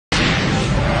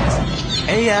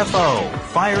AFO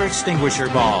Fire Extinguisher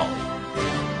Ball.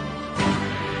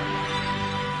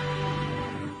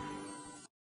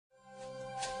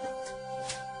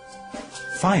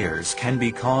 Fires can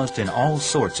be caused in all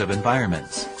sorts of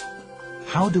environments.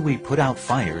 How do we put out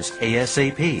fires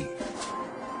ASAP?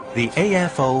 The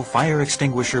AFO Fire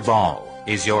Extinguisher Ball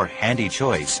is your handy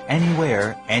choice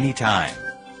anywhere, anytime.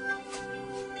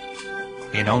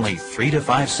 In only 3 to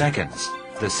 5 seconds,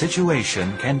 the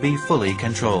situation can be fully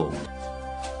controlled.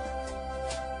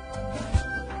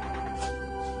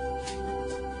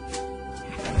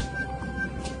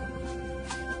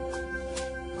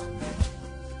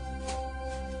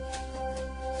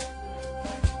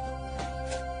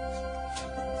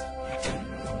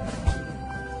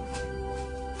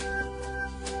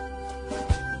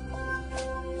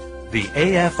 The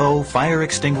AFO Fire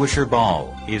Extinguisher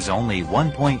Ball is only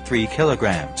 1.3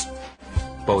 kilograms.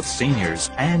 Both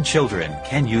seniors and children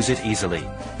can use it easily.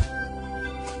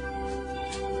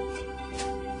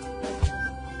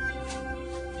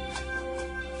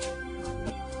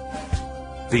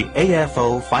 The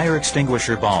AFO Fire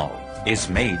Extinguisher Ball is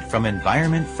made from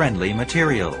environment-friendly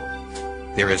material.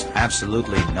 There is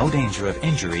absolutely no danger of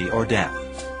injury or death.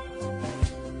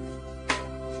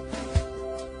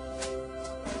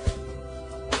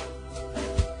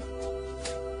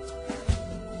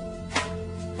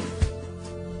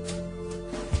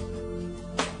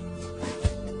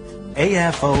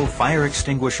 AFO Fire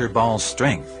Extinguisher Ball's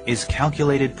strength is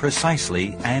calculated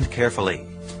precisely and carefully.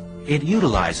 It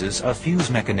utilizes a fuse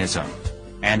mechanism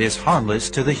and is harmless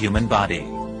to the human body.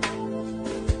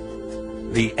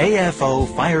 The AFO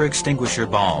Fire Extinguisher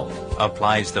Ball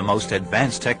applies the most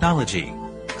advanced technology,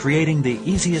 creating the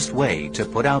easiest way to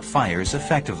put out fires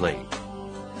effectively.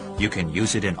 You can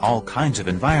use it in all kinds of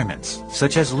environments,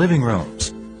 such as living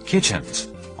rooms, kitchens,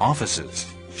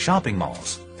 offices, shopping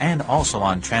malls, and also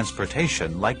on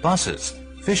transportation like buses,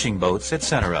 fishing boats,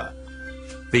 etc.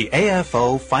 The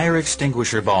AFO Fire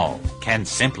Extinguisher Ball can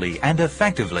simply and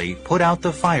effectively put out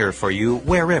the fire for you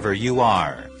wherever you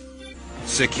are,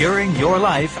 securing your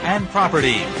life and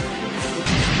property.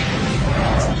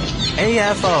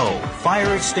 AFO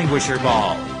Fire Extinguisher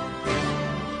Ball.